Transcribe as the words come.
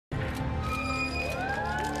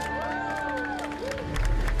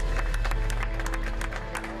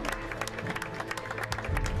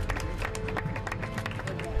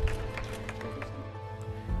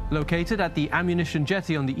Located at the ammunition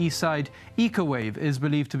jetty on the east side, EcoWave is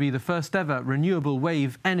believed to be the first ever renewable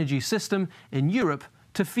wave energy system in Europe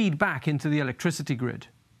to feed back into the electricity grid.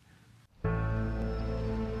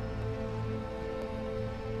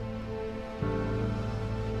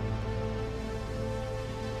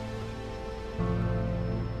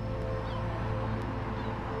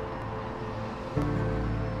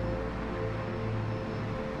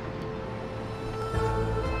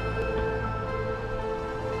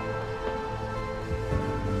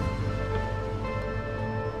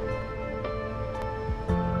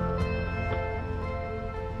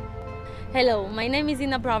 Hello, my name is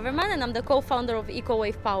Inna Braverman and I'm the co-founder of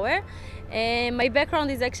EcoWave Power. My background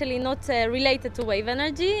is actually not related to wave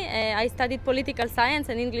energy. I studied political science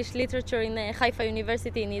and English literature in Haifa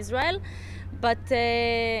University in Israel. But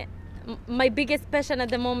my biggest passion at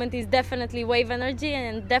the moment is definitely wave energy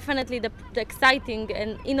and definitely the exciting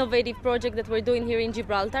and innovative project that we're doing here in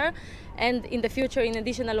Gibraltar and in the future in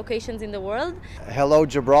additional locations in the world. Hello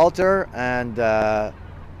Gibraltar and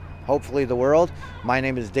hopefully the world. My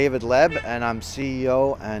name is David Leb and I'm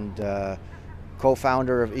CEO and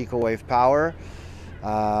co-founder of EcoWave Power.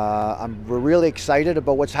 We're really excited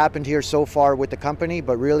about what's happened here so far with the company,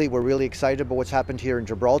 but really we're really excited about what's happened here in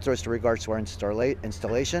Gibraltar as to regards to our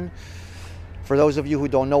installation. For those of you who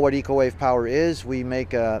don't know what EcoWave Power is, we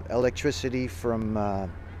make electricity from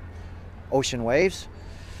ocean waves,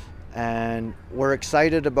 and we're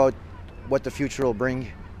excited about what the future will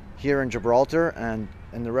bring here in Gibraltar and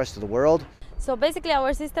in the rest of the world. So basically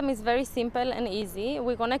our system is very simple and easy.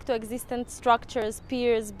 We connect to existing structures,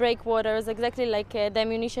 piers, breakwaters, exactly like the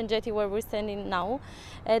ammunition jetty where we're standing now.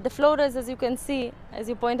 The floaters, as you can see, as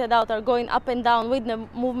you pointed out, are going up and down with the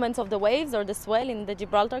movements of the waves or the swell in the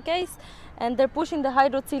Gibraltar case, and they're pushing the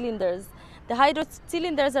hydro cylinders. The hydro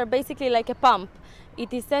cylinders are basically like a pump.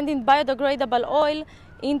 It is sending biodegradable oil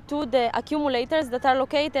into the accumulators that are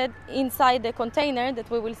located inside the container that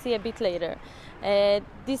we will see a bit later.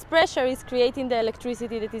 This pressure is creating the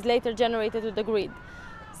electricity that is later generated to the grid.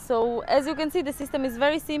 So as you can see, the system is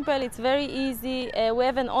very simple, it's very easy. We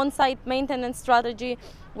have an on-site maintenance strategy,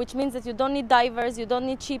 which means that you don't need divers, you don't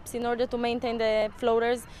need ships in order to maintain the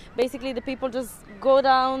floaters. Basically the people just go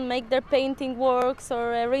down, make their painting works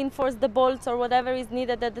or reinforce the bolts or whatever is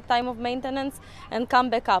needed at the time of maintenance and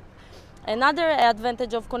come back up. Another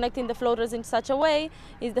advantage of connecting the floaters in such a way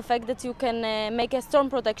is the fact that you can make a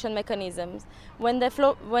storm protection mechanisms. When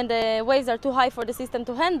the waves are too high for the system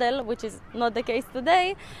to handle, which is not the case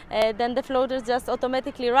today, then the floaters just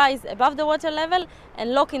automatically rise above the water level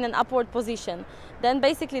and lock in an upward position. Then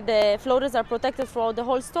basically the floaters are protected throughout the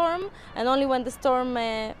whole storm, and only when the storm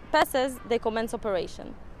passes, they commence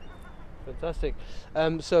operation. Fantastic.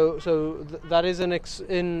 That is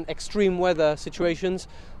in extreme weather situations,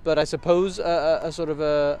 but I suppose a sort of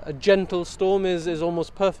a gentle storm is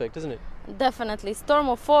almost perfect, isn't it? Definitely. Storm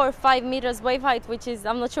of 4 or 5 meters wave height, which is,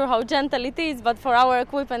 I'm not sure how gentle it is, but for our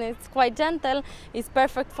equipment it's quite gentle, is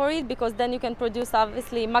perfect for it because then you can produce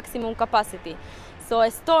obviously maximum capacity. So a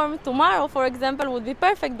storm tomorrow, for example, would be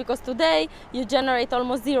perfect because today you generate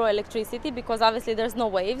almost zero electricity because obviously there's no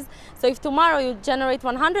waves. So if tomorrow you generate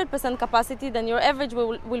 100% capacity, then your average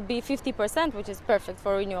will be 50%, which is perfect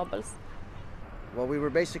for renewables. Well, we were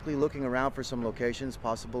basically looking around for some locations,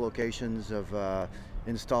 possible locations of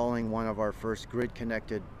installing one of our first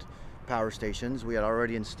grid-connected power stations. We had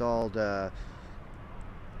already installed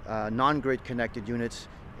non-grid connected units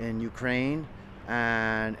in Ukraine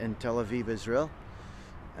and in Tel Aviv, Israel.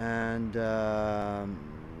 And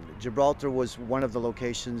Gibraltar was one of the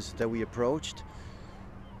locations that we approached,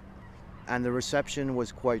 and the reception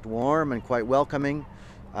was quite warm and quite welcoming.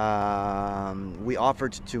 We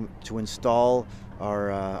offered to install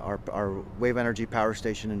our wave energy power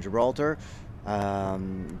station in Gibraltar.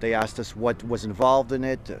 They asked us what was involved in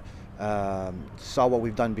it, saw what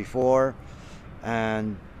we've done before,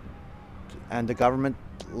 and the government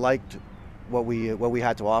liked what we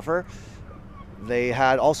had to offer. They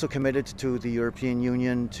had also committed to the European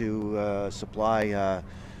Union to supply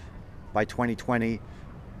by 2020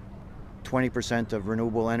 20% of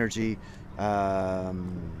renewable energy to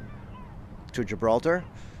Gibraltar.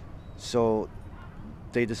 So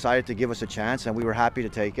they decided to give us a chance, and we were happy to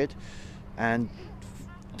take it. And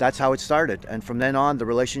that's how it started. And from then on, the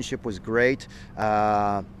relationship was great.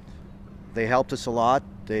 They helped us a lot.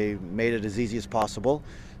 They made it as easy as possible.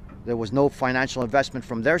 There was no financial investment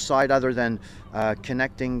from their side other than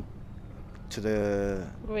connecting to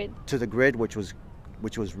the grid, which was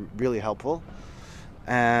really helpful.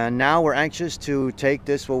 And now we're anxious to take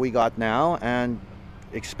this, what we got now, and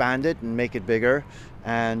expand it and make it bigger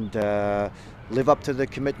and live up to the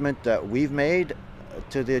commitment that we've made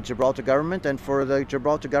to the Gibraltar government and for the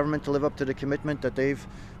Gibraltar government to live up to the commitment that they've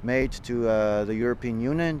made to the European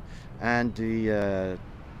Union and the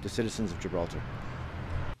citizens of Gibraltar.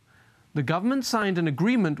 The government signed an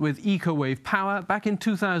agreement with EcoWave Power back in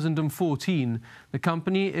 2014. The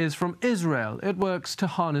company is from Israel. It works to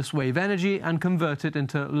harness wave energy and convert it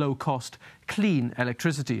into low-cost, clean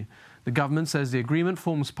electricity. The government says the agreement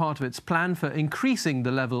forms part of its plan for increasing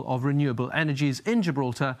the level of renewable energies in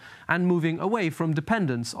Gibraltar and moving away from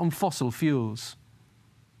dependence on fossil fuels.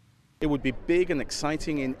 It would be big and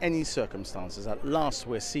exciting in any circumstances. At last,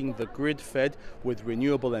 we're seeing the grid fed with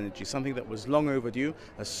renewable energy, something that was long overdue.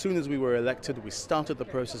 As soon as we were elected, we started the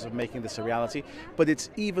process of making this a reality. But it's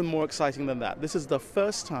even more exciting than that. This is the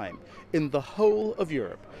first time in the whole of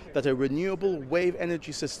Europe that a renewable wave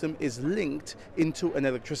energy system is linked into an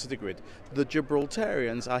electricity grid. The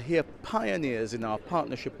Gibraltarians are here pioneers in our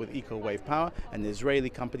partnership with EcoWave Power, an Israeli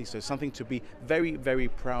company, so something to be very, very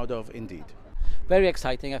proud of indeed. Very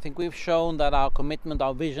exciting. I think we've shown that our commitment,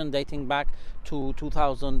 our vision dating back to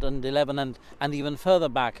 2011 and even further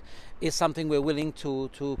back is something we're willing to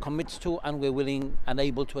commit to and we're willing and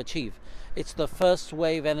able to achieve. It's the first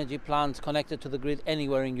wave energy plant connected to the grid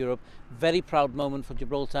anywhere in Europe. Very proud moment for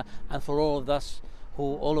Gibraltar and for all of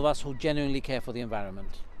us who genuinely care for the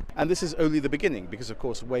environment. And this is only the beginning because, of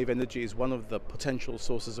course, wave energy is one of the potential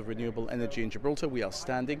sources of renewable energy in Gibraltar. We are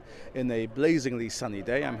standing in a blazingly sunny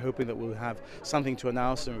day. I'm hoping that we'll have something to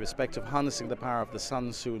announce in respect of harnessing the power of the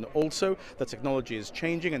sun soon also. The technology is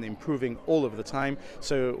changing and improving all of the time,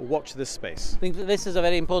 so watch this space. I think this is a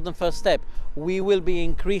very important first step. We will be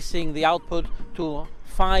increasing the output to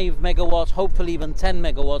 5 megawatts, hopefully even 10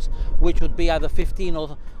 megawatts, which would be either 15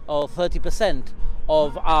 or 30%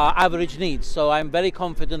 of our average needs. So I'm very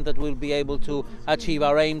confident that we'll be able to achieve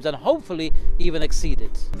our aims and hopefully even exceed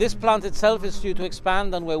it. This plant itself is due to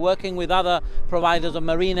expand and we're working with other providers of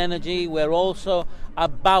marine energy. We're also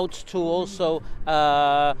about to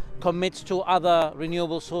commit to other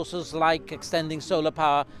renewable sources like extending solar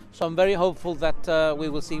power. So I'm very hopeful that we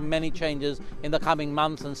will see many changes in the coming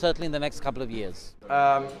months and certainly in the next couple of years.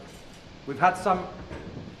 We've had some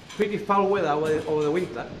pretty foul weather over the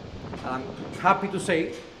winter. I'm happy to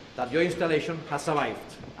say that your installation has survived,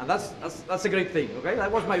 and that's a great thing. Okay, that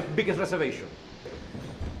was my biggest reservation.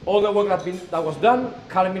 All the work that was done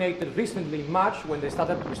culminated recently in March when we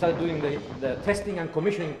started doing the testing and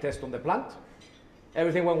commissioning test on the plant.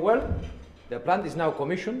 Everything went well. The plant is now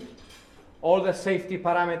commissioned. All the safety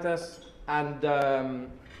parameters and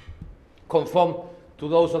conform to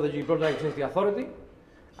those of the Gibraltar Electricity Authority.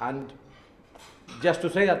 And just to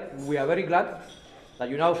say that we are very glad that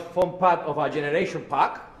you now form part of our generation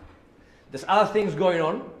park. There's other things going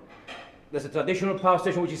on. There's a traditional power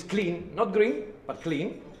station which is clean, not green, but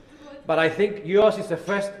clean. But I think yours is the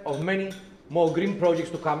first of many more green projects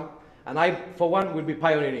to come, and I, for one, will be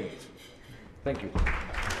pioneering it. Thank you.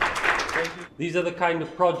 These are the kind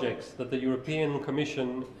of projects that the European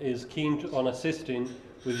Commission is keen on assisting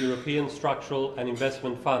with European structural and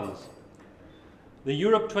investment funds. The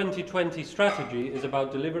Europe 2020 strategy is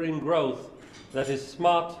about delivering growth that is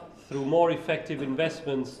smart through more effective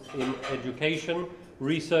investments in education,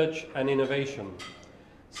 research and innovation.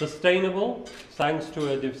 Sustainable, thanks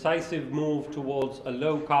to a decisive move towards a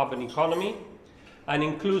low-carbon economy, and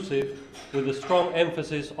inclusive, with a strong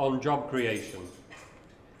emphasis on job creation.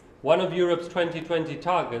 One of Europe's 2020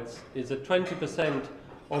 targets is that 20%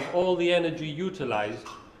 of all the energy utilized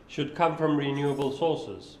should come from renewable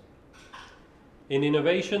sources. In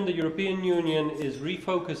innovation, the European Union is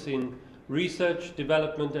refocusing research,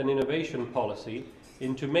 development and innovation policy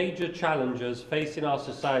into major challenges facing our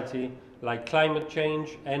society like climate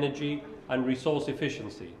change, energy and resource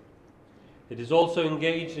efficiency. It is also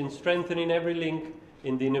engaged in strengthening every link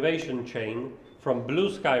in the innovation chain from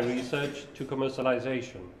blue sky research to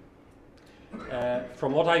commercialization.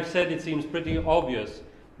 From what I've said, it seems pretty obvious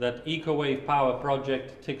that EcoWave Power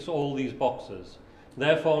project ticks all these boxes.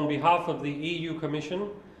 Therefore, on behalf of the EU Commission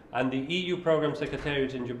and the EU Programme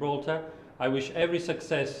Secretariat in Gibraltar, I wish every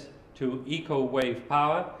success to EcoWave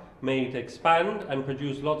Power. May it expand and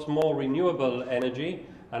produce lots more renewable energy,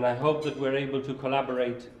 and I hope that we're able to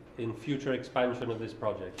collaborate in future expansion of this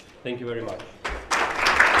project. Thank you very much.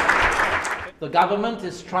 The government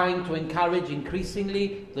is trying to encourage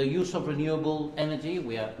increasingly the use of renewable energy.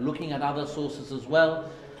 We are looking at other sources as well,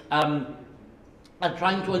 and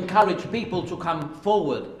trying to encourage people to come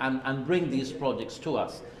forward and bring these projects to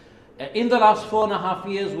us. In the last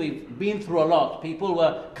 4.5 years, we've been through a lot. People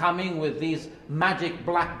were coming with these magic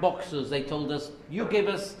black boxes. They told us, you give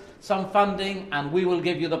us some funding and we will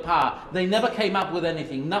give you the power. They never came up with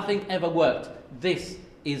anything. Nothing ever worked. This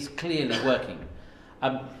is clearly working.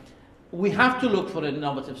 We have to look for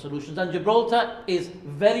innovative solutions, and Gibraltar is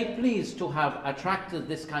very pleased to have attracted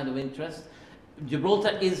this kind of interest.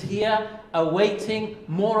 Gibraltar is here awaiting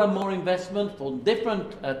more and more investment for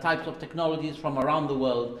different types of technologies from around the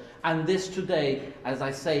world, and this today, as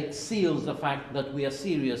I say, seals the fact that we are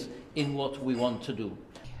serious in what we want to do.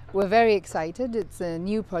 We're very excited. It's a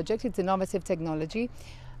new project, it's innovative technology,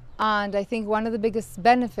 and I think one of the biggest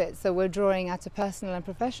benefits that we're drawing at a personal and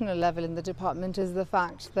professional level in the department is the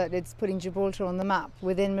fact that it's putting Gibraltar on the map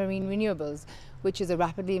within marine renewables, which is a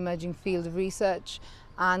rapidly emerging field of research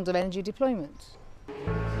and of energy deployment.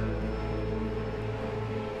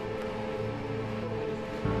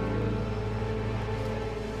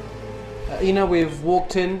 Ina, we've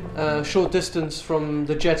walked in a short distance from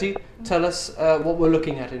the jetty. Tell us what we're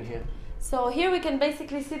looking at in here. So here we can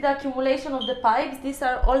basically see the accumulation of the pipes. These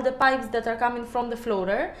are all the pipes that are coming from the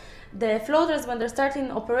floater. The floaters, when they're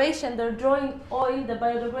starting operation, they're drawing oil, the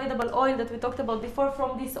biodegradable oil that we talked about before,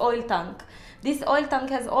 from this oil tank. This oil tank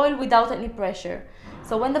has oil without any pressure.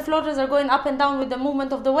 So when the floaters are going up and down with the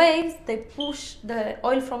movement of the waves, they push the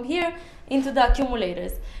oil from here into the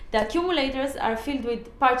accumulators. The accumulators are filled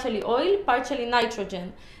with partially oil, partially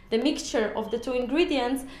nitrogen. The mixture of the two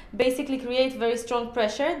ingredients basically creates very strong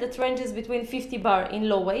pressure that ranges between 50 bar in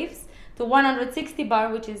low waves to 160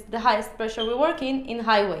 bar, which is the highest pressure we work in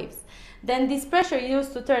high waves. Then this pressure is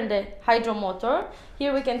used to turn the hydromotor.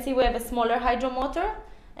 Here we can see we have a smaller hydromotor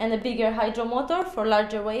and a bigger hydromotor for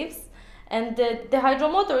larger waves. And the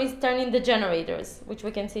hydromotor is turning the generators, which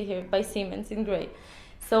we can see here by Siemens in gray.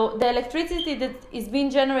 So the electricity that is being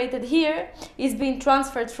generated here is being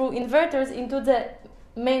transferred through inverters into the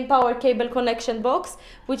main power cable connection box,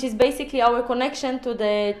 which is basically our connection to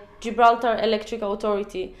the Gibraltar Electric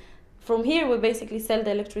Authority. From here we basically sell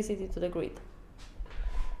the electricity to the grid.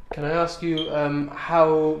 Can I ask you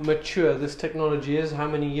how mature this technology is? How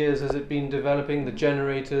many years has it been developing, the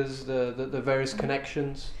generators, the various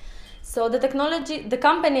connections? So the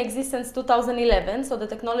company exists since 2011, so the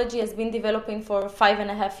technology has been developing for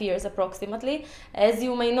 5.5 years approximately. As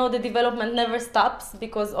you may know, the development never stops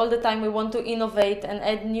because all the time we want to innovate and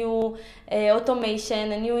add new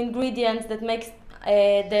automation and new ingredients that makes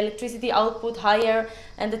the electricity output higher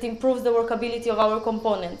and that improves the workability of our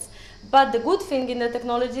components. But the good thing in the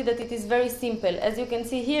technology that it is very simple. As you can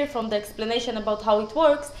see here from the explanation about how it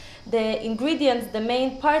works, the ingredients, the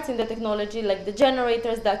main parts in the technology, like the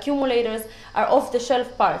generators, the accumulators, are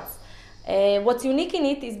off-the-shelf parts. What's unique in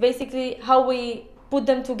it is basically how we put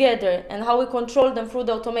them together and how we control them through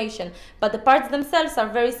the automation. But the parts themselves are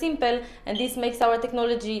very simple, and this makes our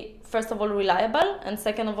technology, first of all, reliable, and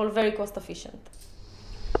second of all, very cost-efficient.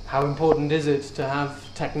 How important is it to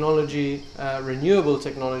have technology, renewable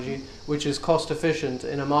technology, which is cost-efficient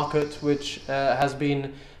in a market which has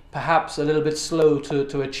been perhaps a little bit slow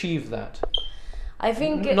to achieve that? I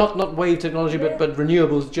think not wave technology, but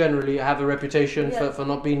renewables generally have a reputation for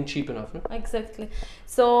not being cheap enough. No? Exactly.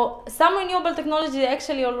 So some renewable technology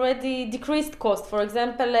actually already decreased cost. For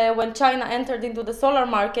example, when China entered into the solar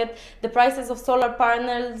market, the prices of solar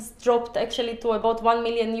panels dropped actually to about 1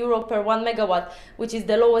 million euro per 1 megawatt, which is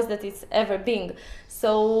the lowest that it's ever been.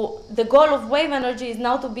 So the goal of wave energy is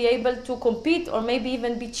now to be able to compete or maybe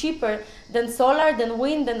even be cheaper than solar, than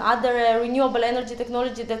wind, and other renewable energy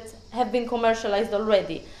technology that have been commercialized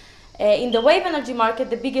already. In the wave energy market,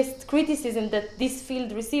 the biggest criticism that this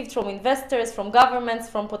field received from investors, from governments,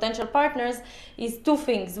 from potential partners is two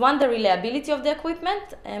things. One, the reliability of the equipment.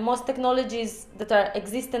 Most technologies that are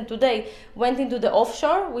existent today went into the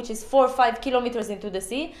offshore, which is 4 or 5 kilometers into the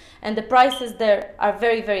sea, and the prices there are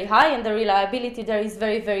very, very high, and the reliability there is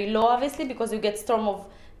very, very low, obviously, because you get storm of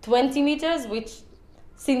 20 meters, which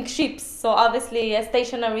sink ships. So obviously a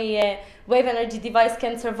stationary wave energy device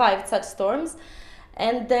can survive such storms.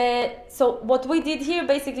 And so what we did here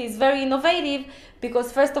basically is very innovative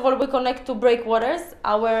because first of all we connect to breakwaters.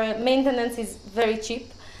 Our maintenance is very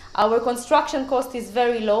cheap. Our construction cost is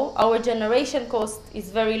very low. Our generation cost is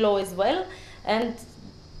very low as well. And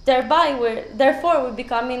therefore we're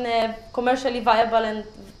becoming commercially viable and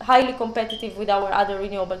highly competitive with our other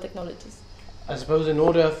renewable technologies. I suppose in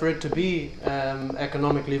order for it to be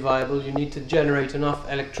economically viable, you need to generate enough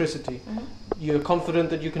electricity. Mm-hmm. You're confident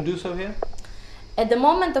that you can do so here? At the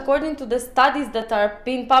moment, according to the studies that are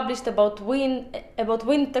being published about wind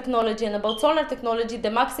technology and about solar technology,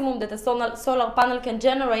 the maximum that a solar panel can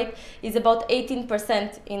generate is about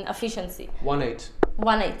 18% in efficiency.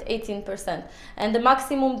 18%. And the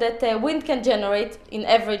maximum that wind can generate, in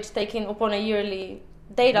average, taken upon a yearly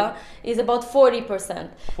data, is about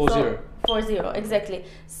 40%. 40. 40, exactly.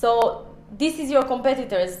 So this is your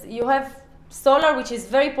competitors. You have solar, which is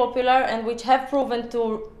very popular and which have proven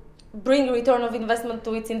to bring return of investment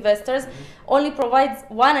to its investors, only provides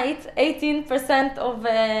 18%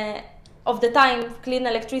 of the time clean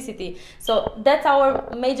electricity. So that's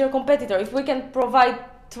our major competitor. If we can provide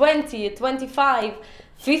 20, 25,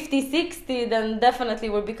 50, 60, then definitely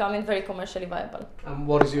we're becoming very commercially viable. And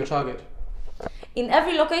what is your target? In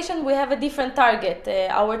every location we have a different target.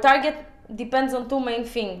 Our target depends on two main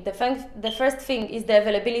things. The first thing is the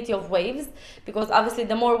availability of waves, because obviously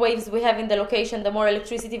the more waves we have in the location, the more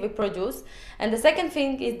electricity we produce. And the second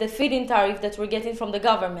thing is the feed-in tariff that we're getting from the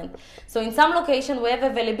government. So in some locations we have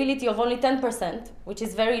availability of only 10%, which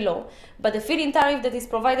is very low, but the feed-in tariff that is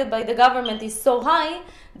provided by the government is so high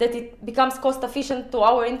that it becomes cost efficient to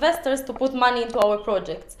our investors to put money into our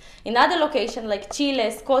projects. In other locations like Chile,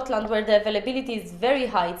 Scotland, where the availability is very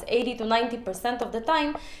high, it's 80 to 90% of the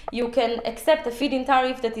time, you can accept a feed-in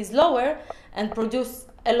tariff that is lower and produce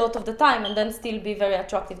a lot of the time and then still be very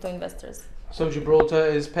attractive to investors. So Gibraltar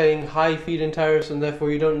is paying high feed-in tariffs and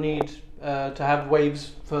therefore you don't need to have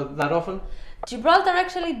waves for that often? Gibraltar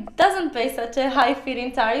actually doesn't pay such a high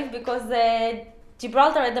feed-in tariff because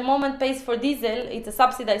Gibraltar at the moment pays for diesel. It's a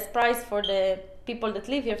subsidized price for the people that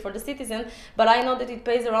live here, for the citizens, but I know that it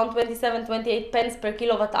pays around 27, 28 pence per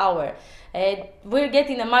kilowatt hour. We're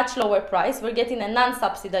getting a much lower price, we're getting a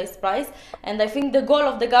non-subsidized price, and I think the goal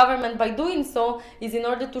of the government by doing so is in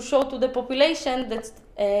order to show to the population that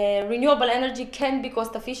renewable energy can be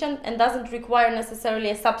cost efficient and doesn't require necessarily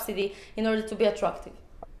a subsidy in order to be attractive.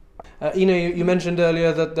 Ina, you mentioned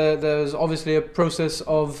earlier that there's obviously a process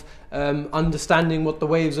of understanding what the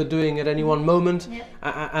waves are doing at any one moment,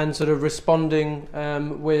 and sort of responding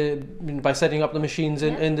by setting up the machines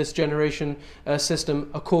in this generation system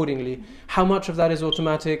accordingly. How much of that is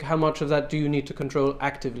automatic? How much of that do you need to control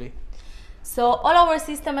actively? So all our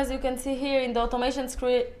system, as you can see here in the automation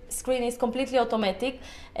screen, is completely automatic.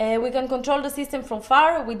 We can control the system from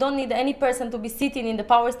far. We don't need any person to be sitting in the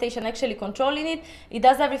power station actually controlling it. It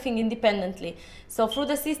does everything independently. So through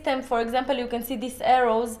the system, for example, you can see these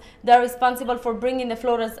arrows. They're responsible for bringing the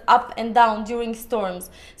floaters up and down during storms.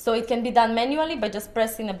 So it can be done manually by just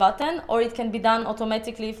pressing a button, or it can be done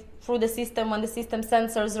automatically through the system when the system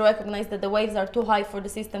sensors recognize that the waves are too high for the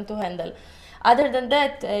system to handle. Other than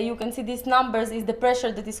that, you can see these numbers is the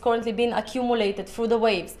pressure that is currently being accumulated through the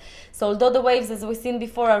waves. So although the waves, as we've seen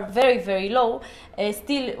before, are very, very low,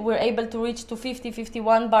 still we're able to reach to 50,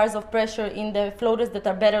 51 bars of pressure in the floaters that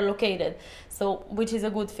are better located, so which is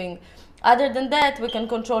a good thing. Other than that, we can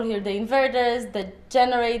control here the inverters, the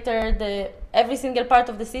generator, every single part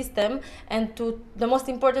of the system, and the most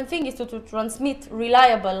important thing is to transmit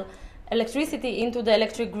reliable electricity into the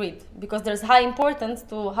electric grid, because there's high importance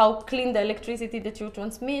to how clean the electricity that you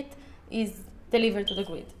transmit is delivered to the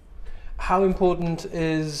grid. How important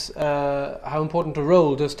a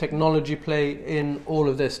role does technology play in all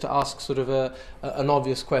of this? To ask sort of an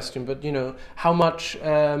obvious question, but you know, how much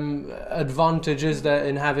advantage is there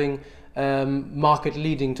in having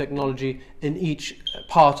market-leading technology in each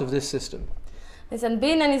part of this system? Listen,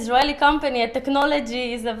 being an Israeli company,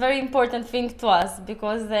 technology is a very important thing to us,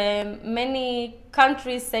 because many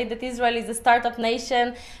countries say that Israel is a startup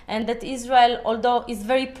nation and that Israel, although is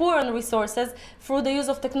very poor on resources, through the use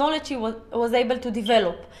of technology was able to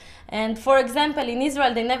develop. And for example, in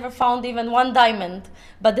Israel, they never found even one diamond,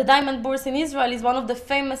 but the diamond bourse in Israel is one of the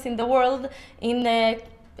famous in the world in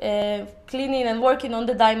cleaning and working on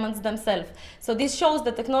the diamonds themselves. So this shows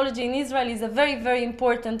that technology in Israel is a very, very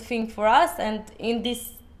important thing for us, and in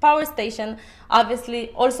this power station, obviously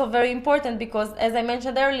also very important, because as I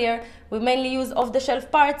mentioned earlier, we mainly use off-the-shelf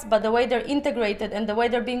parts, but the way they're integrated and the way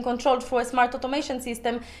they're being controlled through a smart automation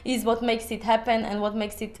system is what makes it happen and what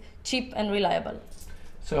makes it cheap and reliable.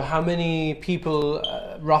 So how many people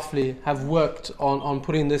roughly have worked on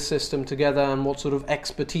putting this system together, and what sort of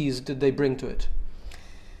expertise did they bring to it?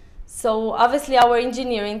 So obviously our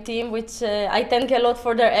engineering team, which I thank a lot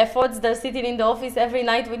for their efforts. They're sitting in the office every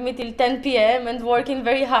night with me till 10 p.m. and working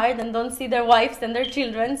very hard and don't see their wives and their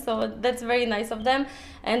children. So that's very nice of them.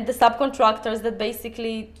 And the subcontractors, that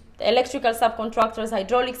basically electrical subcontractors,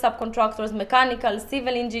 hydraulic subcontractors, mechanical,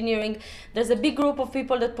 civil engineering. There's a big group of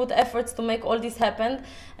people that put efforts to make all this happen.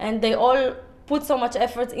 And they all put so much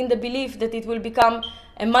effort in the belief that it will become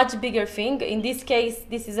a much bigger thing. In this case,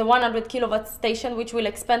 this is a 100 kilowatt station which will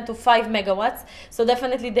expand to 5 megawatts. So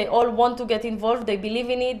definitely they all want to get involved. They believe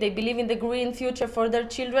in it. They believe in the green future for their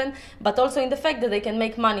children, but also in the fact that they can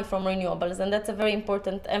make money from renewables. And that's a very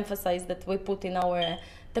important emphasis that we put in our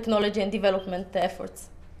technology and development efforts.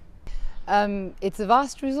 It's a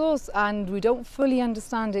vast resource, and we don't fully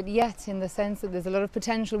understand it yet, in the sense that there's a lot of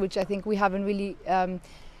potential which I think we haven't really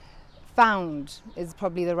found is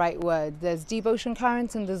probably the right word. There's deep ocean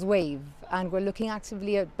currents and there's wave, and we're looking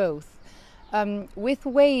actively at both. With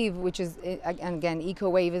wave, which is, and again,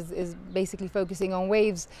 eco-wave is basically focusing on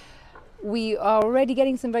waves, we are already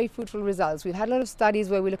getting some very fruitful results. We've had a lot of studies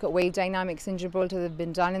where we look at wave dynamics in Gibraltar that have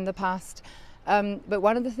been done in the past. But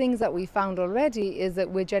one of the things that we found already is that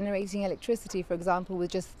we're generating electricity, for example,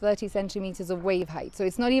 with just 30 centimeters of wave height. So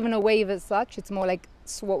it's not even a wave as such, it's more like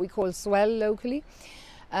what we call swell locally.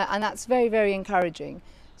 And that's very, very encouraging.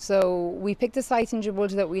 So we picked a site in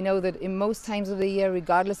Gibraltar that we know that in most times of the year,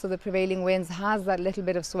 regardless of the prevailing winds, has that little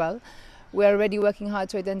bit of swell. We're already working hard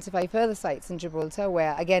to identify further sites in Gibraltar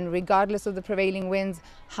where, again, regardless of the prevailing winds,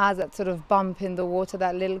 has that sort of bump in the water,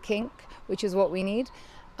 that little kink, which is what we need.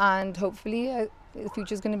 And hopefully the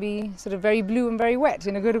future is going to be sort of very blue and very wet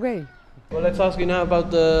in a good way. Well, let's ask you now about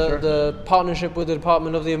the partnership with the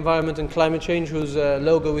Department of the Environment and Climate Change, whose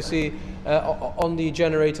logo we see on the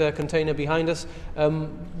generator container behind us.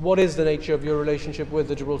 What is the nature of your relationship with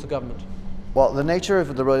the Gibraltar government? Well, the nature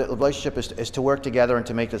of the relationship is to work together and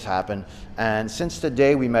to make this happen. And since the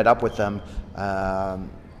day we met up with them,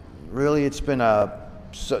 really it's been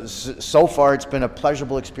so far it's been a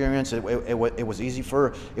pleasurable experience. It was easy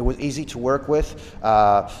to work with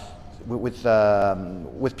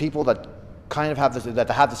people that kind of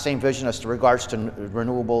have the same vision as to regards to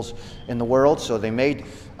renewables in the world. So they made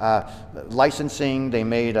licensing, they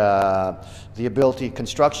made the ability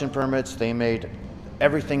construction permits, they made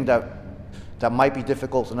everything that might be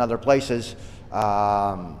difficult in other places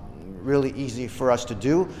really easy for us to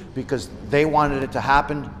do, because they wanted it to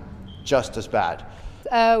happen just as bad.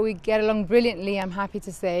 We get along brilliantly, I'm happy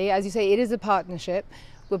to say. As you say, it is a partnership.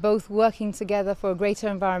 We're both working together for a greater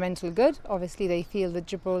environmental good. Obviously, they feel that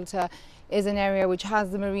Gibraltar is an area which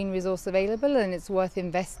has the marine resource available and it's worth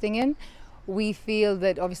investing in. We feel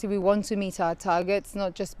that obviously we want to meet our targets,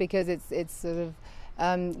 not just because it's sort of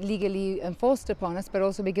legally enforced upon us, but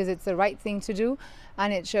also because it's the right thing to do,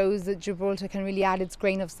 and it shows that Gibraltar can really add its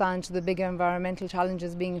grain of sand to the bigger environmental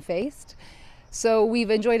challenges being faced. So we've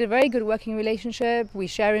enjoyed a very good working relationship. We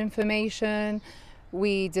share information,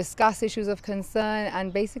 we discuss issues of concern,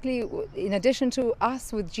 and basically, in addition to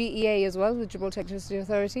us with GEA as well, the Gibraltar Electricity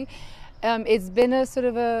Authority, it's been a sort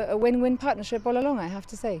of a win-win partnership all along, I have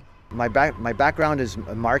to say. My background is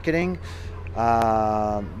marketing,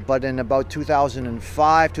 but in about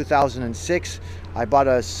 2005, 2006, I bought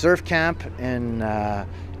a surf camp in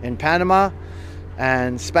Panama,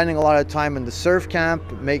 and spending a lot of time in the surf camp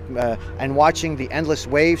and watching the endless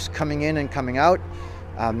waves coming in and coming out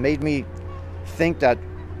made me think that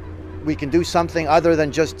we can do something other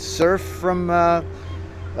than just surf from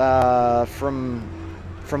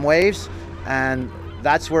waves, and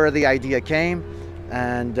that's where the idea came.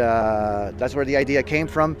 And that's where the idea came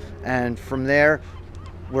from, and from there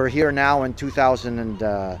we're here now in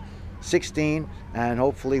 2016, and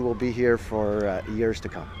hopefully we'll be here for years to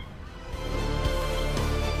come.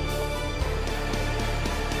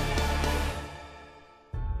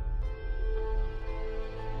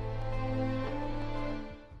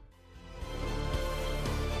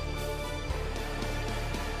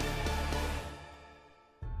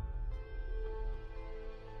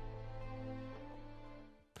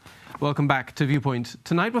 Welcome back to Viewpoint.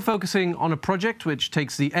 Tonight we're focusing on a project which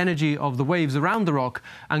takes the energy of the waves around the rock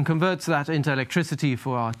and converts that into electricity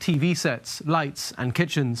for our TV sets, lights and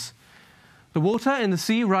kitchens. The water in the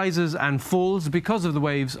sea rises and falls because of the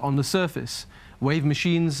waves on the surface. Wave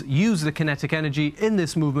machines use the kinetic energy in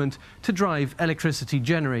this movement to drive electricity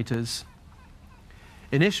generators.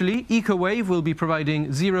 Initially, EcoWave will be providing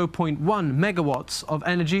 0.1 megawatts of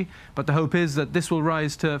energy, but the hope is that this will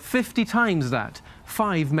rise to 50 times that,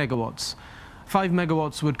 5 megawatts. 5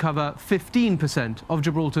 megawatts would cover 15% of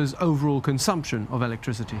Gibraltar's overall consumption of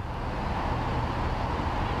electricity.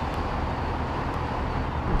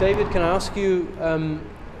 David, can I ask you,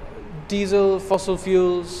 diesel, fossil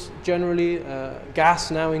fuels generally,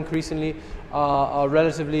 gas now increasingly, are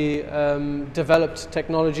relatively developed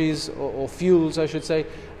technologies, or fuels I should say,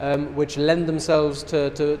 which lend themselves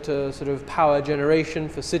to sort of power generation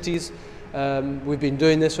for cities. We've been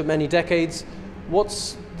doing this for many decades.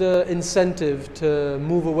 What's the incentive to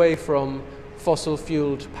move away from fossil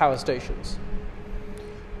fueled power stations?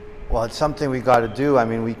 Well, it's something we got to do. I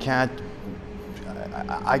mean, we can't,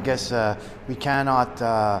 I guess we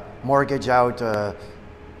cannot mortgage out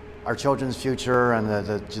our children's future and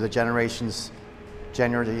the generations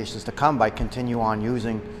to come by continue on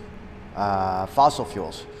using fossil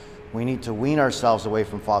fuels. We need to wean ourselves away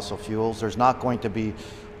from fossil fuels. There's not going to be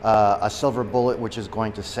a silver bullet which is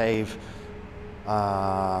going to save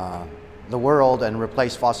the world and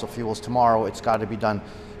replace fossil fuels tomorrow, it's got to be done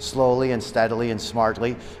slowly and steadily and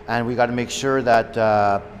smartly, and we got to make sure that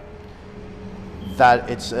that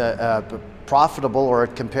it's profitable, or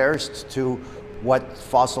it compares to what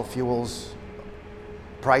fossil fuels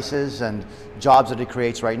prices and jobs that it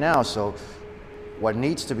creates right now. So what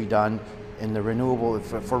needs to be done in the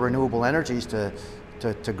for renewable energies to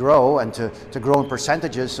grow, and to grow in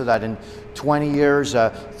percentages, so that in 20 years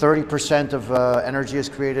 30% of energy is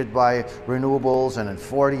created by renewables, and in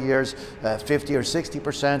 40 years 50 or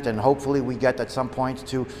 60%, and hopefully we get at some point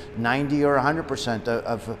to 90 or 100%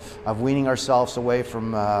 of weaning ourselves away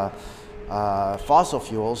from fossil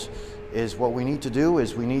fuels. Is what we need to do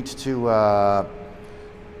is we need to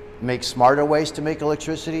make smarter ways to make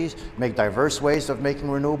electricity, make diverse ways of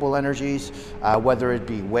making renewable energies, whether it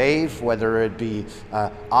be wave, whether it be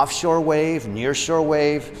offshore wave, nearshore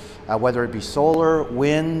wave, whether it be solar,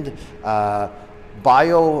 wind, biofuels,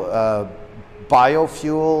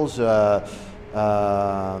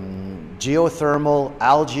 geothermal,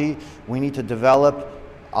 algae. We need to develop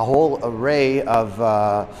a whole array of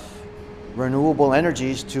renewable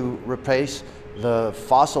energies to replace the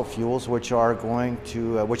fossil fuels, which are going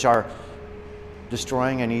to, which are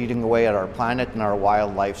destroying and eating away at our planet and our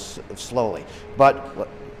wildlife slowly. But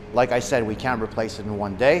like I said, we can't replace it in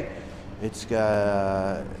one day. It's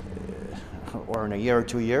or in a year or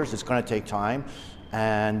 2 years. It's going to take time,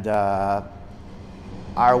 and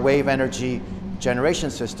our wave energy generation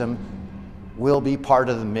system will be part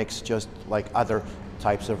of the mix, just like other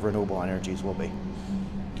types of renewable energies will be.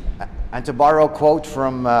 And to borrow a quote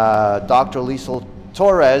from Dr. Liesl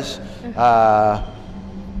Torres,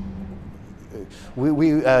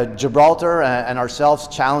 Gibraltar and ourselves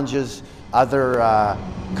challenges other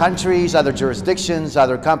countries, other jurisdictions,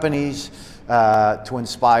 other companies to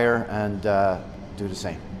inspire and do the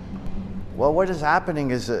same. Well, what is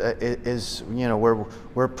happening is you know,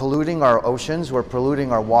 we're polluting our oceans, we're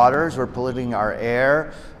polluting our waters, we're polluting our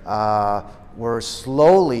air, we're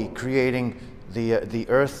slowly creating the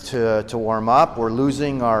earth to warm up. We're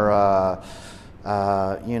losing our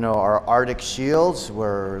you know, our Arctic shields.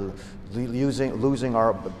 We're losing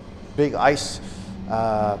our big ice,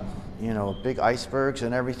 you know, big icebergs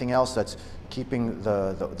and everything else that's keeping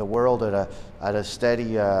the world at a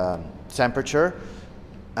steady temperature.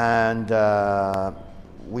 And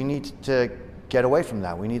we need to get away from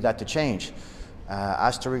that. We need that to change.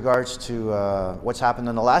 As to regards to what's happened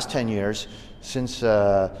in the last 10 years since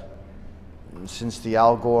the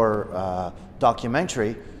Al Gore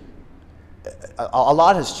documentary, a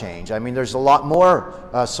lot has changed. I mean, there's a lot more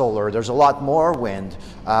solar, there's a lot more wind.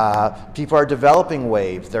 People are developing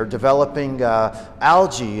wave, they're developing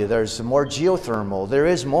algae, there's more geothermal, there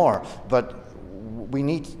is more. But we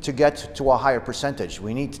need to get to a higher percentage.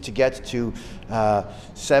 We need to get to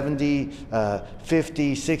 70,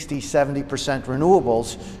 50, 60, 70%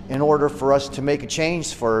 renewables in order for us to make a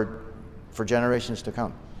change for generations to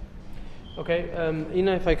come. Okay,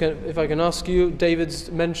 Ina, if I can ask you, David's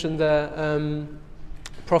mentioned there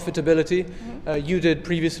profitability. You did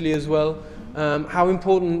previously as well. How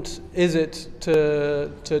important is it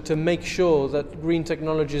to make sure that green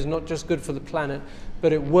technology is not just good for the planet,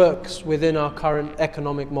 but it works within our current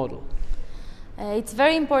economic model? It's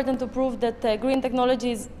very important to prove that green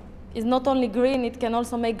technology is not only green, it can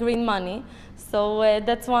also make green money. So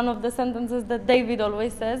that's one of the sentences that David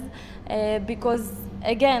always says, because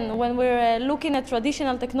again, when we're looking at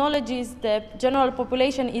traditional technologies, the general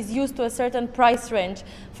population is used to a certain price range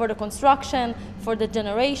for the construction, for the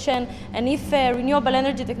generation, and if renewable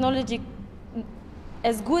energy technology,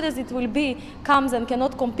 as good as it will be, comes and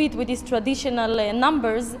cannot compete with these traditional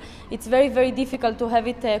numbers, it's very, very difficult to have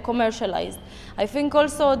it commercialized. I think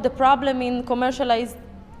also the problem in commercializing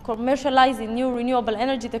new renewable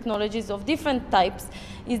energy technologies of different types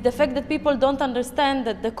is the fact that people don't understand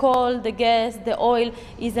that the coal, the gas, the oil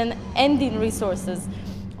is an ending resources.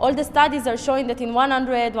 All the studies are showing that in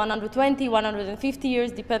 100, 120, 150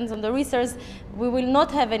 years, depends on the research, we will not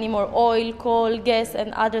have any more oil, coal, gas,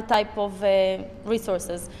 and other type of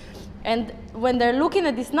resources. And when they're looking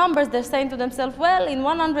at these numbers, they're saying to themselves, well, in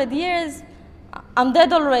 100 years, I'm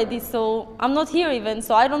dead already, so I'm not here even,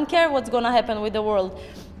 so I don't care what's going to happen with the world.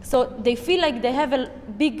 So they feel like they have a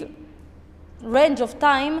big range of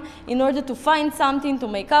time in order to find something, to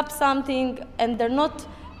make up something, and they're not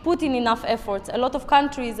putting enough efforts. A lot of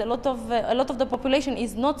countries, a lot of the population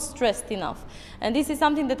is not stressed enough. And this is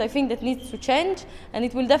something that I think that needs to change, and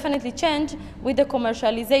it will definitely change with the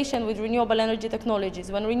commercialization with renewable energy technologies.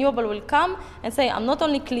 When renewable will come and say, I'm not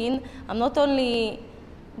only clean, I'm not only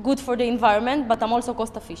good for the environment, but I'm also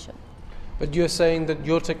cost efficient. But you're saying that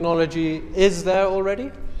your technology is there already?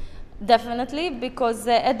 Definitely, because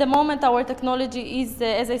at the moment our technology is,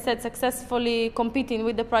 as I said, successfully competing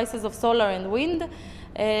with the prices of solar and wind.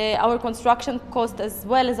 Our construction cost as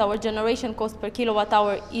well as our generation cost per kilowatt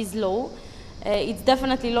hour is low. It's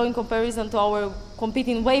definitely low in comparison to our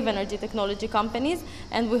competing wave energy technology companies,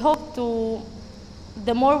 and we hope to,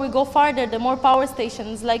 the more we go farther, the more power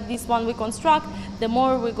stations like this one we construct, the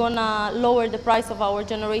more we're gonna lower the price of our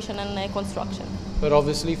generation and construction. But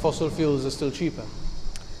obviously fossil fuels are still cheaper.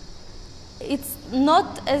 It's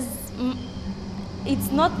not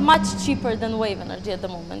much cheaper than wave energy at the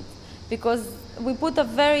moment, because we put a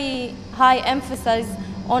very high emphasis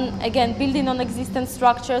on, again, building on existing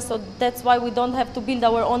structures, so that's why we don't have to build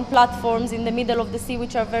our own platforms in the middle of the sea,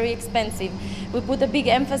 which are very expensive. We put a big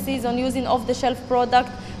emphasis on using off-the-shelf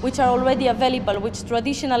products which are already available, which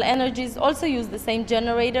traditional energies also use the same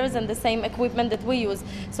generators and the same equipment that we use,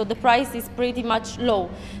 so the price is pretty much low.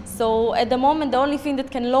 So at the moment, the only thing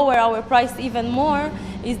that can lower our price even more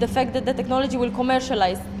is the fact that the technology will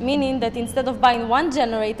commercialize, meaning that instead of buying one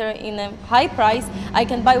generator in a high price, I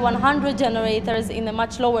can buy 100 generators in a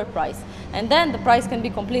much lower price. And then the price can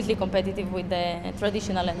be completely competitive with the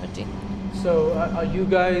traditional energy. So are you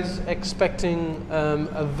guys expecting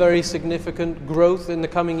a very significant growth in the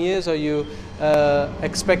coming years? Are you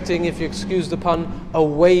expecting, if you excuse the pun, a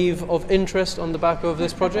wave of interest on the back of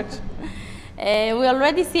this project? We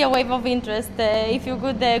already see a wave of interest. If you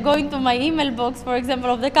could go into my email box, for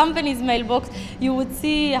example, of the company's mailbox, you would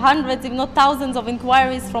see hundreds, if not thousands, of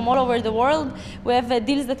inquiries from all over the world. We have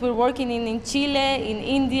deals that we're working in Chile, in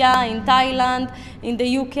India, in Thailand, in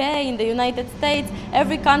the UK, in the United States.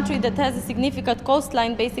 Every country that has a significant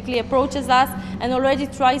coastline basically approaches us and already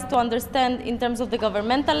tries to understand, in terms of the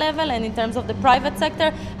governmental level and in terms of the private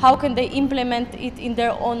sector, how can they implement it in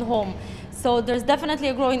their own home. So there's definitely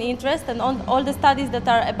a growing interest, and all the studies that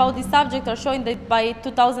are about this subject are showing that by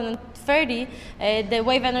 2030, the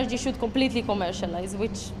wave energy should completely commercialize,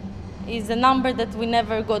 which is a number that we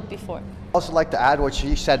never got before. I'd also like to add what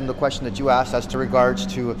she said in the question that you asked as to regards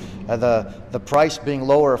to the price being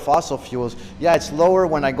lower of fossil fuels. Yeah, it's lower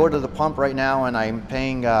when I go to the pump right now and I'm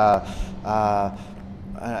paying X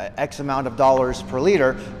amount of dollars per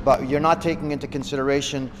liter, but you're not taking into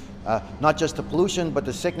consideration not just the pollution, but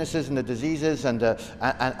the sicknesses and the diseases and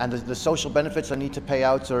the social benefits I need to pay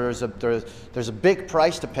out. So there's a big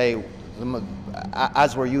price to pay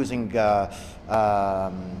as we're using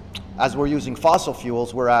fossil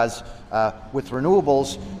fuels. Whereas with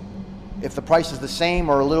renewables, if the price is the same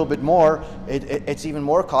or a little bit more, it's even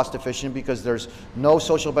more cost efficient, because there's no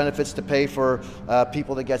social benefits to pay for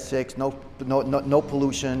people that get sick, no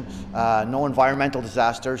pollution, no environmental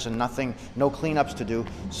disasters, and no cleanups to do.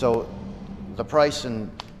 So the price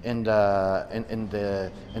in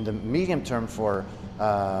the medium term for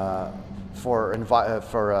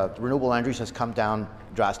renewable energies has come down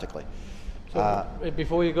drastically. So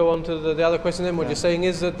before you go on to the other question, then what you're saying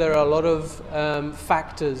is that there are a lot of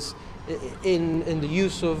factors in the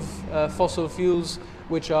use of fossil fuels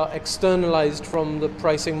which are externalized from the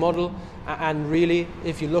pricing model, and really,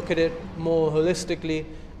 if you look at it more holistically,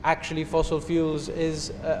 actually fossil fuels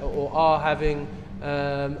is or are having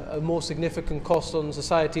a more significant cost on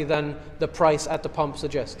society than the price at the pump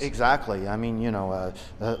suggests. Exactly. I mean, you know,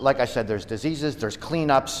 like I said, there's diseases, there's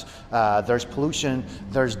cleanups, there's pollution,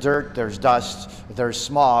 there's dirt, there's dust, there's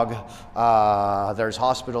smog, there's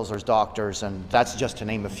hospitals, there's doctors, and that's just to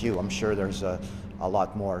name a few. I'm sure there's a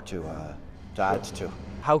lot more to add to.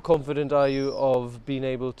 How confident are you of being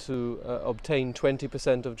able to obtain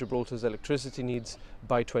 20% of Gibraltar's electricity needs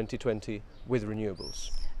by 2020 with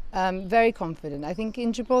renewables? Very confident. I think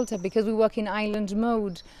in Gibraltar, because we work in island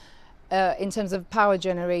mode, in terms of power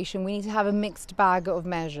generation, we need to have a mixed bag of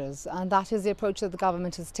measures, and that is the approach that the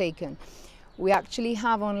government has taken. We actually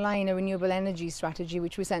have online a renewable energy strategy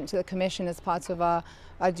which we sent to the Commission as part of our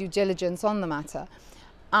due diligence on the matter.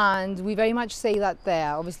 And we very much say that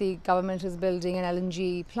there. Obviously, government is building an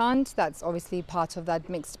LNG plant. That's obviously part of that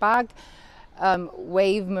mixed bag.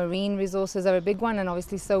 Wave, marine resources are a big one, and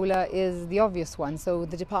obviously solar is the obvious one. So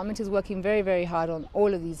the department is working very, very hard on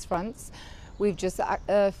all of these fronts. We've just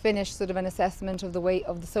finished sort of an assessment of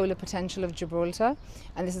the solar potential of Gibraltar,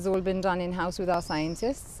 and this has all been done in-house with our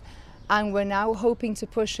scientists. And we're now hoping to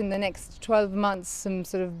push in the next 12 months some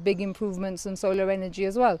sort of big improvements in solar energy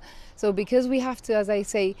as well. So because we have to, as I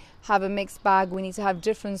say, have a mixed bag, we need to have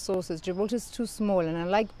different sources. Gibraltar is too small, and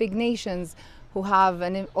unlike big nations who have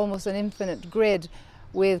almost an infinite grid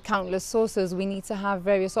with countless sources, we need to have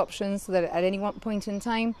various options so that at any one point in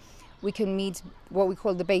time we can meet what we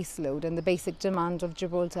call the base load and the basic demand of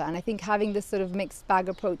Gibraltar. And I think having this sort of mixed bag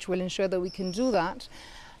approach will ensure that we can do that.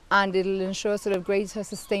 and it'll ensure sort of greater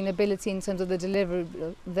sustainability in terms of the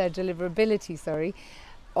deliverability,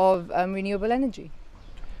 of renewable energy.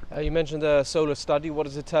 You mentioned a solar study. What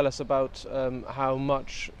does it tell us about how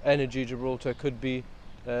much energy Gibraltar could be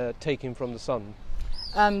taking from the sun?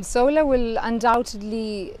 Solar will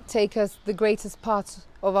undoubtedly take us the greatest part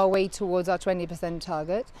of our way towards our 20%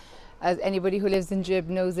 target. As anybody who lives in Gib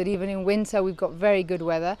knows that even in winter we've got very good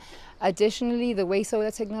weather. Additionally, the way solar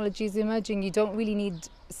technology is emerging, you don't really need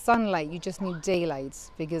sunlight, you just need daylight,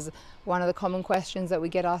 because one of the common questions that we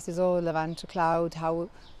get asked is, oh, Levant to cloud, how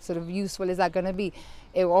sort of useful is that going to be?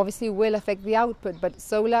 It obviously will affect the output, but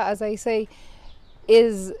solar, as I say,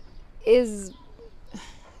 it's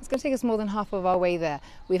going to take us more than half of our way there.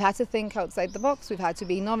 We've had to think outside the box, we've had to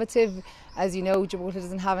be innovative. As you know, Gibraltar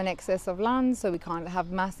doesn't have an excess of land, so we can't have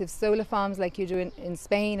massive solar farms like you do in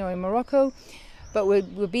Spain or in Morocco. But we're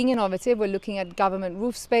being innovative. We're looking at government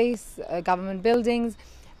roof space, government buildings,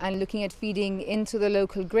 and looking at feeding into the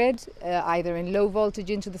local grid, either in low voltage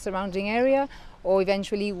into the surrounding area, or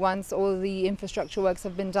eventually, once all the infrastructure works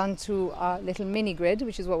have been done, to our little mini grid,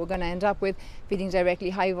 which is what we're going to end up with, feeding directly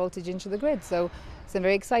high voltage into the grid. So some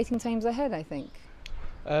very exciting times ahead, I think.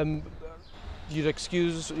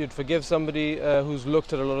 You'd forgive somebody who's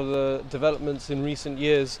looked at a lot of the developments in recent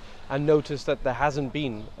years and noticed that there hasn't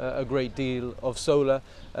been a great deal of solar.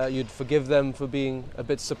 You'd forgive them for being a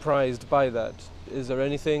bit surprised by that. Is there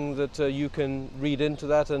anything that you can read into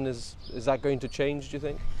that, and is that going to change, do you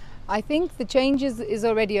think? I think the change is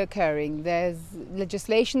already occurring. There's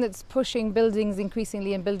legislation that's pushing buildings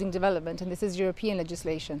increasingly in building development, and this is European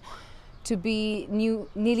legislation, to be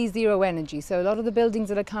nearly zero energy. So a lot of the buildings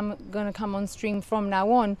that are going to come on stream from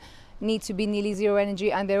now on need to be nearly zero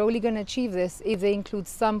energy, and they're only going to achieve this if they include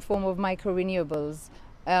some form of micro renewables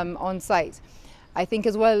on site. I think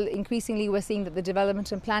as well, increasingly we're seeing that the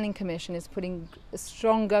Development and Planning Commission is putting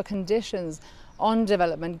stronger conditions on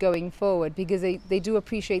development going forward, because they do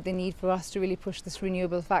appreciate the need for us to really push this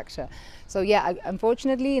renewable factor. So yeah,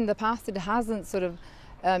 unfortunately in the past it hasn't sort of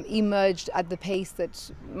emerged at the pace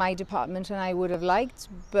that my department and I would have liked,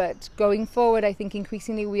 but going forward I think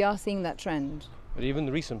increasingly we are seeing that trend. But even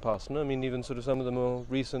the recent past, no? I mean, even sort of some of the more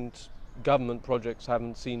recent government projects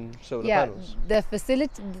haven't seen solar panels. The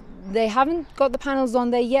facility, they haven't got the panels on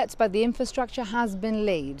there yet, but the infrastructure has been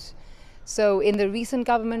laid. So in the recent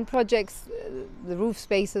government projects, the roof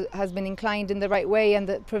space has been inclined in the right way, and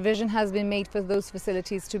the provision has been made for those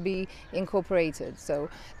facilities to be incorporated. So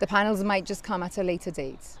the panels might just come at a later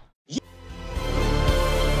date.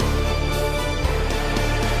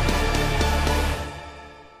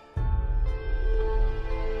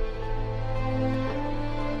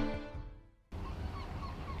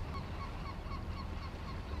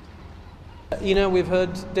 Ina, we've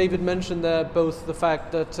heard David mention there both the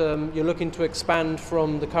fact that you're looking to expand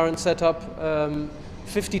from the current setup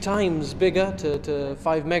 50 times bigger to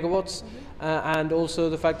 5 megawatts, and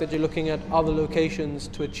also the fact that you're looking at other locations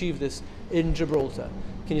to achieve this in Gibraltar.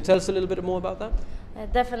 Can you tell us a little bit more about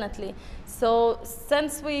that? Definitely. So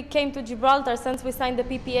since we came to Gibraltar, since we signed the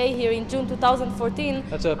PPA here in June 2014.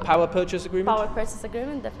 That's a power purchase agreement? Power purchase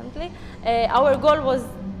agreement, definitely. Our goal was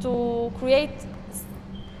to create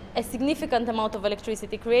a significant amount of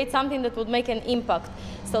electricity, create something that would make an impact.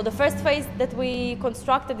 So the first phase that we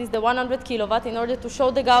constructed is the 100 kilowatt in order to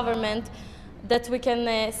show the government that we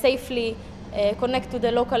can safely connect to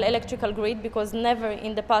the local electrical grid, because never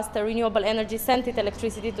in the past renewable energy sent it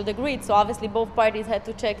electricity to the grid. So obviously both parties had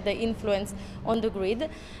to check the influence on the grid.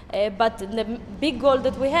 But the big goal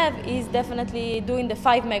that we have is definitely doing the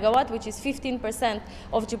 5 megawatt, which is 15%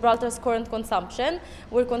 of Gibraltar's current consumption.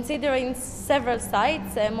 We're considering several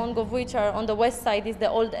sites, among of which are on the west side is the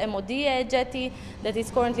old MOD jetty that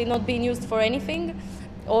is currently not being used for anything,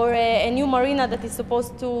 or a new marina that is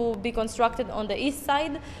supposed to be constructed on the east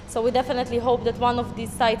side. So we definitely hope that one of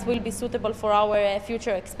these sites will be suitable for our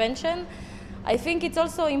future expansion. I think it's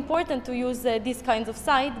also important to use these kinds of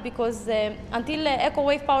sites, because until Eco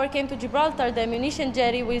Wave Power came to Gibraltar, the ammunition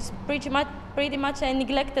jetty was pretty much a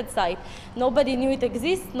neglected site. Nobody knew it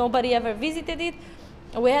exists, nobody ever visited it.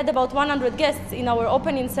 We had about 100 guests in our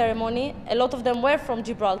opening ceremony. A lot of them were from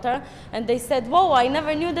Gibraltar, and they said, "Whoa, I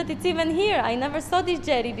never knew that it's even here. I never saw this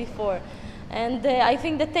jetty before." And I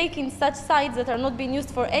think that taking such sites that are not being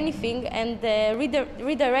used for anything and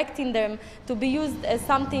redirecting them to be used as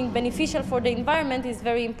something beneficial for the environment is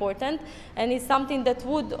very important, and it's something that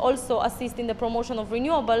would also assist in the promotion of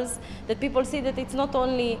renewables, that people see that it's not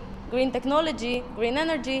only green technology, green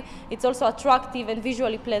energy, it's also attractive and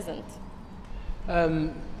visually pleasant.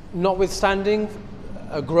 Notwithstanding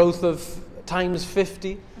a growth of times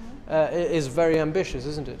 50 is very ambitious,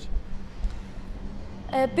 isn't it?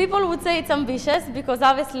 People would say it's ambitious because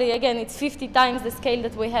obviously, again, it's 50 times the scale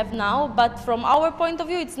that we have now. But from our point of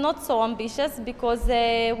view, it's not so ambitious because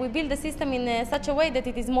we build the system in such a way that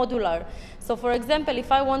it is modular. So, for example,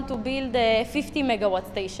 if I want to build a 50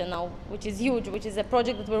 megawatt station now, which is huge, which is a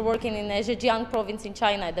project that we're working in Zhejiang province in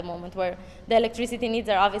China at the moment, where the electricity needs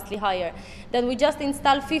are obviously higher, then we just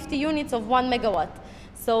install 50 units of 1 megawatt.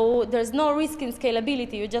 So there's no risk in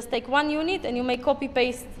scalability. You just take one unit and you may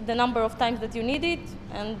copy-paste the number of times that you need it,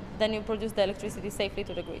 and then you produce the electricity safely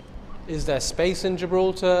to the grid. Is there space in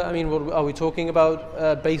Gibraltar? I mean, what are we talking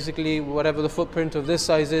about? Basically, whatever the footprint of this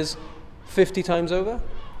size is, 50 times over?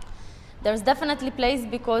 There's definitely place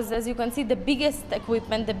because, as you can see, the biggest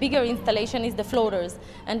equipment, the bigger installation is the floaters.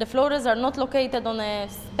 And the floaters are not located on a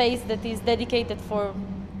space that is dedicated for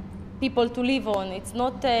people to live on. It's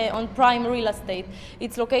not on prime real estate.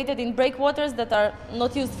 It's located in breakwaters that are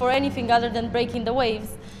not used for anything other than breaking the waves.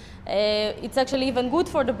 It's actually even good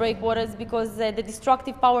for the breakwaters because the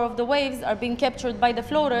destructive power of the waves are being captured by the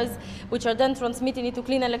floaters, which are then transmitting it to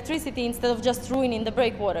clean electricity instead of just ruining the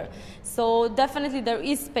breakwater. So definitely there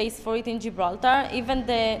is space for it in Gibraltar. Even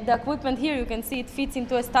the equipment here, you can see it fits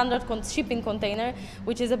into a standard shipping container,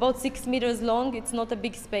 which is about 6 meters long. It's not a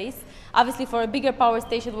big space. Obviously, for a bigger power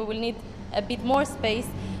station, we will need a bit more space,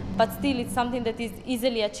 but still it's something that is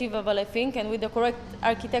easily achievable, I think, and with the correct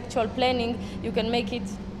architectural planning, you can make it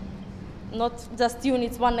not just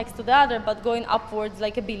units one next to the other, but going upwards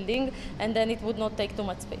like a building, and then it would not take too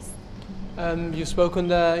much space. You've spoken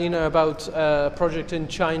there, Ina, about a project in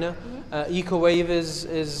China. EcoWave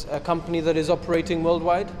is a company that is operating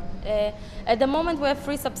worldwide? At the moment, we have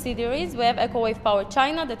 3 subsidiaries. We have EcoWave Power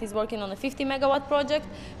China that is working on a 50 megawatt project.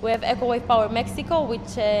 We have EcoWave Power Mexico,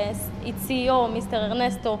 which its CEO, Mr.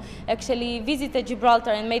 Ernesto, actually visited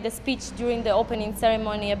Gibraltar and made a speech during the opening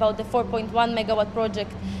ceremony about the 4.1 megawatt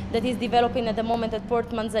project that is developing at the moment at Port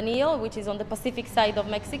Manzanillo, which is on the Pacific side of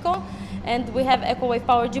Mexico. And we have EcoWave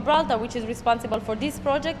Power Gibraltar, which is responsible for this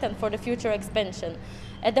project and for the future expansion.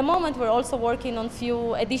 At the moment, we're also working on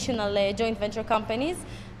few additional joint venture companies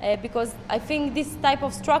because I think this type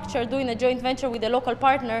of structure, doing a joint venture with a local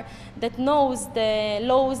partner that knows the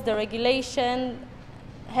laws, the regulation,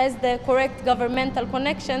 has the correct governmental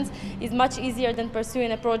connections, is much easier than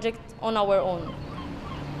pursuing a project on our own.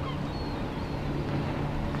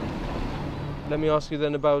 Let me ask you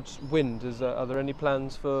then about wind. Are there any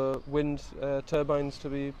plans for wind turbines to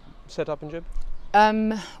be set up in Gib?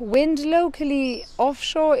 Wind locally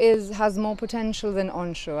offshore has more potential than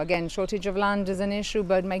onshore. Again, shortage of land is an issue,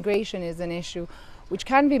 bird migration is an issue, which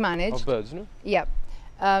can be managed. Of birds, no? Yeah,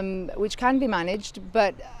 which can be managed,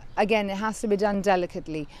 but again, it has to be done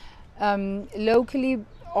delicately. Locally,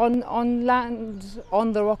 on land,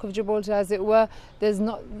 on the Rock of Gibraltar, as it were,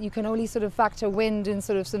 you can only sort of factor wind in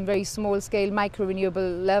sort of some very small scale micro renewable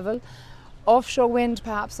level. Offshore wind,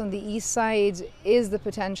 perhaps on the east side, is the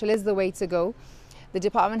potential, is the way to go. The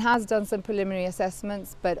department has done some preliminary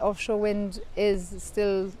assessments, but offshore wind is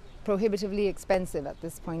still prohibitively expensive at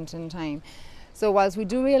this point in time. So whilst we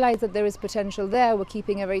do realize that there is potential there, we're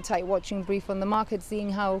keeping a very tight watching brief on the market, seeing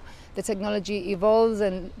how the technology evolves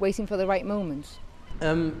and waiting for the right moment.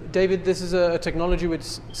 David, this is a technology which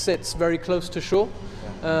sits very close to shore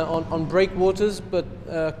on breakwaters, but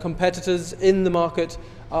competitors in the market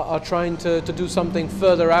are trying to do something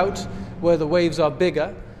further out where the waves are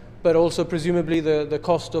bigger, but also presumably the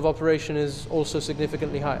cost of operation is also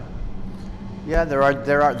significantly higher. Yeah, there are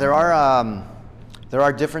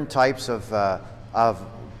different types of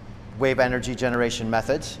wave energy generation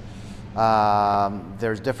methods.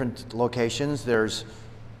 There's different locations. There's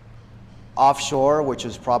offshore, which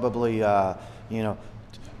is probably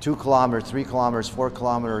 2 kilometers, 3 kilometers, 4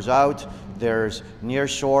 kilometers out. There's near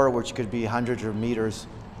shore, which could be hundreds of meters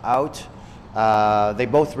out. They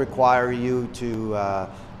both require you to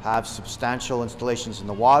have substantial installations in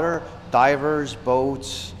the water, divers,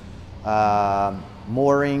 boats,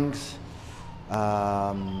 moorings.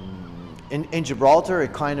 In Gibraltar,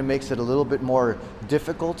 it kind of makes it a little bit more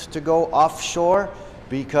difficult to go offshore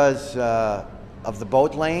because of the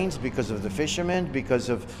boat lanes, because of the fishermen, because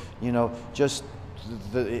of, just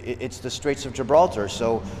it's the Straits of Gibraltar.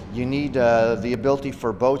 So you need the ability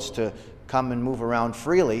for boats to come and move around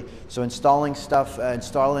freely. So installing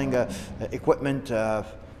equipment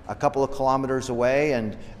a couple of kilometers away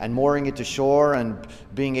and mooring it to shore and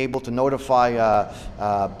being able to notify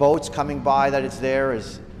boats coming by that it's there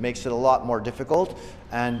makes it a lot more difficult.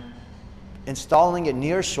 And installing it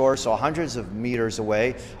near shore, so hundreds of meters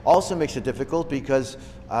away, also makes it difficult because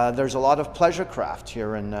there's a lot of pleasure craft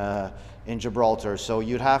here in Gibraltar. So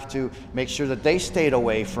you'd have to make sure that they stayed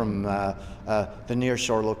away from the near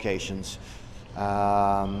shore locations.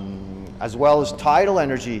 as well as tidal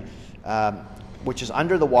energy, which is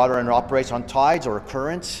under the water and operates on tides or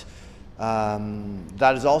currents.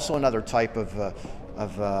 That is also another type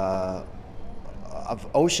of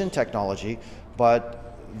ocean technology,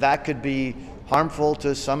 but that could be harmful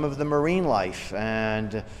to some of the marine life,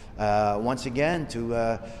 and once again to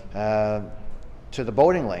the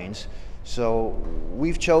boating lanes. So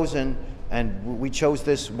we've chosen, and we chose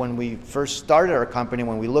this when we first started our company,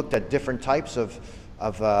 when we looked at different types of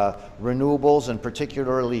renewables, and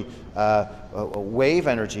particularly wave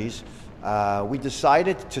energies. We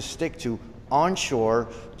decided to stick to onshore,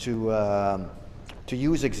 to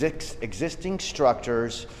use existing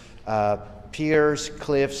structures, piers,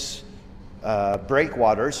 cliffs,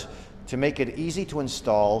 breakwaters, to make it easy to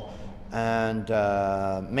install and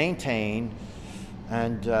maintain,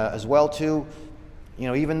 and as well too, you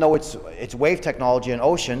know, even though it's wave technology and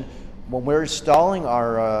ocean, when we're installing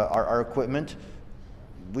our equipment,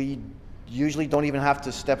 we usually don't even have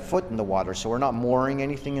to step foot in the water. So we're not mooring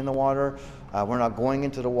anything in the water. We're not going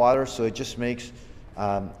into the water. So it just makes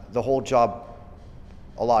the whole job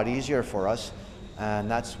a lot easier for us. And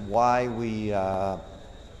that's why we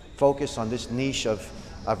focus on this niche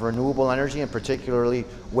of renewable energy, and particularly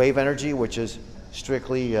wave energy, which is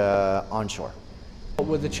strictly onshore. What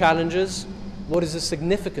were the challenges? What is the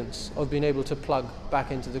significance of being able to plug back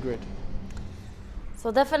into the grid?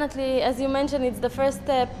 So definitely, as you mentioned, it's the first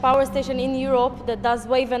power station in Europe that does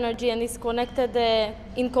wave energy and is connected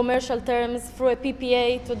in commercial terms through a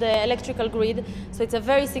PPA to the electrical grid. So it's a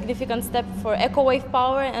very significant step for eco-wave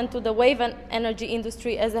power and to the wave energy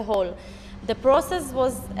industry as a whole. The process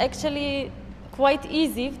was actually quite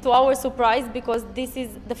easy, to our surprise, because this is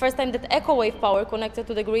the first time that eco-wave power connected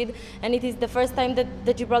to the grid, and it is the first time that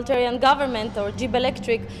the Gibraltarian government, or Gib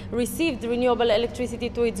Electric, received renewable electricity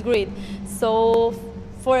to its grid. So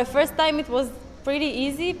for a first time it was pretty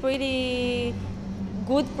easy, pretty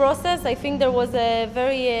good process. I think there was a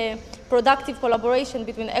very productive collaboration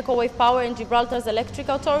between eco-wave power and Gibraltar's electric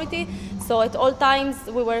authority. So at all times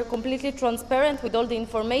we were completely transparent with all the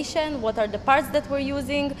information, what are the parts that we're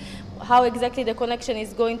using, how exactly the connection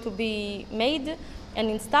is going to be made and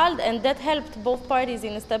installed, and that helped both parties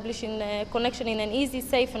in establishing a connection in an easy,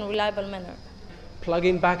 safe and reliable manner.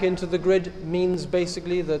 Plugging back into the grid means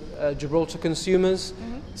basically that Gibraltar consumers,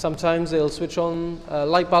 sometimes they'll switch on a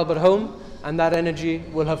light bulb at home, and that energy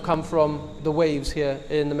will have come from the waves here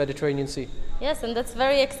in the Mediterranean Sea. Yes, and that's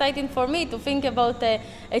very exciting for me to think about a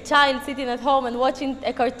child sitting at home and watching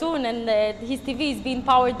a cartoon, and his TV is being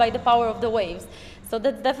powered by the power of the waves. So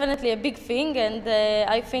that's definitely a big thing, and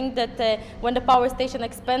I think that when the power station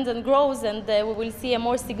expands and grows, and we will see a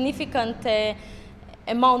more significant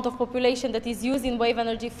amount of population that is using wave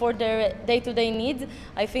energy for their day-to-day needs,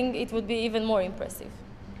 I think it would be even more impressive.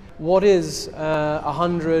 What is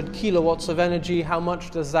 100 kilowatts of energy? How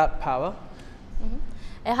much does that power?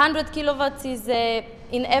 100 kilowatts is,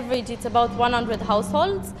 in average, it's about 100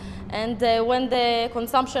 households. And when the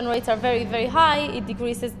consumption rates are very, very high, it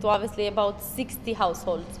decreases to obviously about 60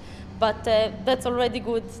 households. But that's already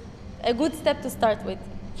a good step to start with.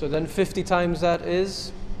 So then 50 times that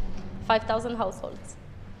is? 5,000 households,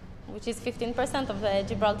 which is 15% of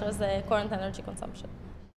Gibraltar's current energy consumption.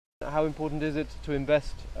 How important is it to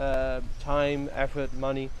invest time, effort,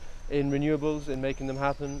 money in renewables, in making them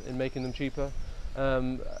happen, in making them cheaper?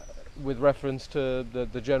 With reference to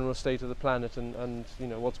the general state of the planet and you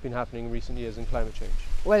know, what's been happening in recent years in climate change?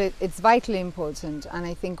 Well, it's vitally important, and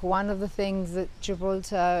I think one of the things that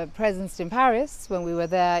Gibraltar presenced in Paris when we were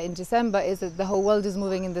there in December is that the whole world is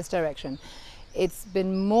moving in this direction. It's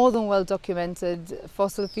been more than well documented.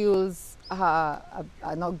 Fossil fuels are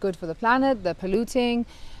not good for the planet, they're polluting,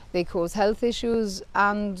 they cause health issues,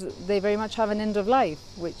 and they very much have an end of life,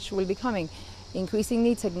 which will be coming.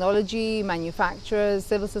 Increasingly, technology, manufacturers,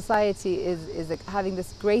 civil society is having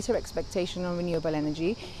this greater expectation on renewable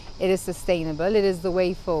energy. It is sustainable, it is the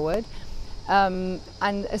way forward. And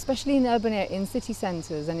especially in city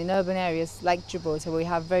centres and in urban areas like Gibraltar, where we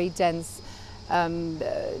have very dense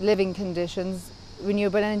living conditions,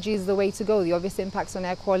 renewable energy is the way to go. The obvious impacts on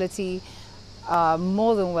air quality are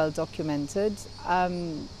more than well documented.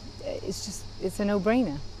 It's a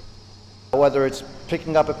no-brainer. Whether it's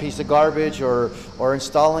picking up a piece of garbage or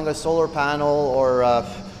installing a solar panel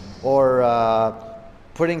or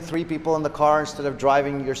putting 3 people in the car instead of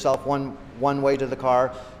driving yourself one way to the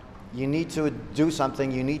car, you need to do something,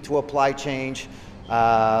 you need to apply change.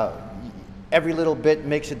 Every little bit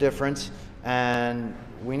makes a difference, and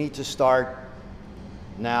we need to start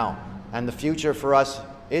now. And the future for us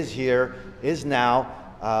is here, is now,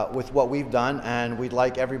 with what we've done, and we'd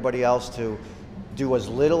like everybody else to do as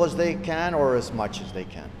little as they can or as much as they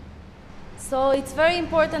can? So it's very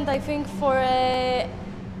important, I think, for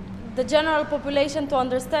the general population to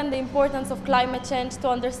understand the importance of climate change, to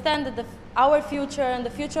understand that our future and the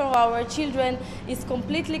future of our children is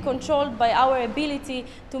completely controlled by our ability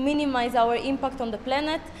to minimize our impact on the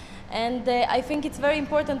planet. And I think it's very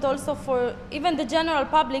important also for even the general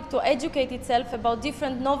public to educate itself about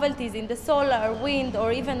different novelties in the solar, wind,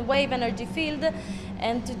 or even wave energy field,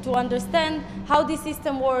 and to understand how this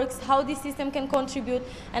system works, how this system can contribute.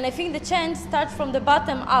 And I think the change starts from the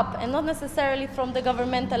bottom up and not necessarily from the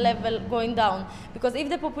governmental level going down. Because if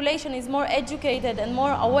the population is more educated and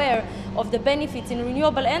more aware of the benefits in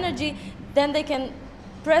renewable energy, then they can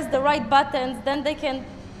press the right buttons, then they can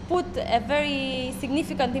put a very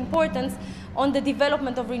significant importance on the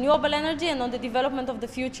development of renewable energy and on the development of the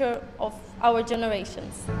future of our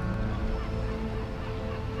generations.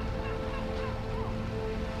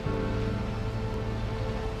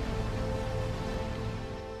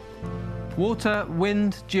 Water,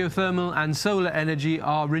 wind, geothermal and solar energy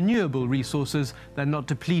are renewable resources. They're not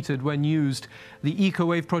depleted when used. The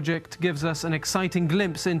EcoWave project gives us an exciting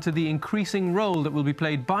glimpse into the increasing role that will be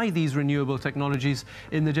played by these renewable technologies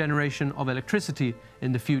in the generation of electricity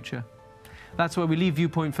in the future. That's where we leave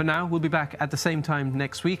Viewpoint for now. We'll be back at the same time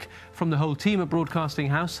next week. From the whole team at Broadcasting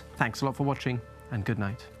House, thanks a lot for watching and good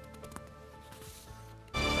night.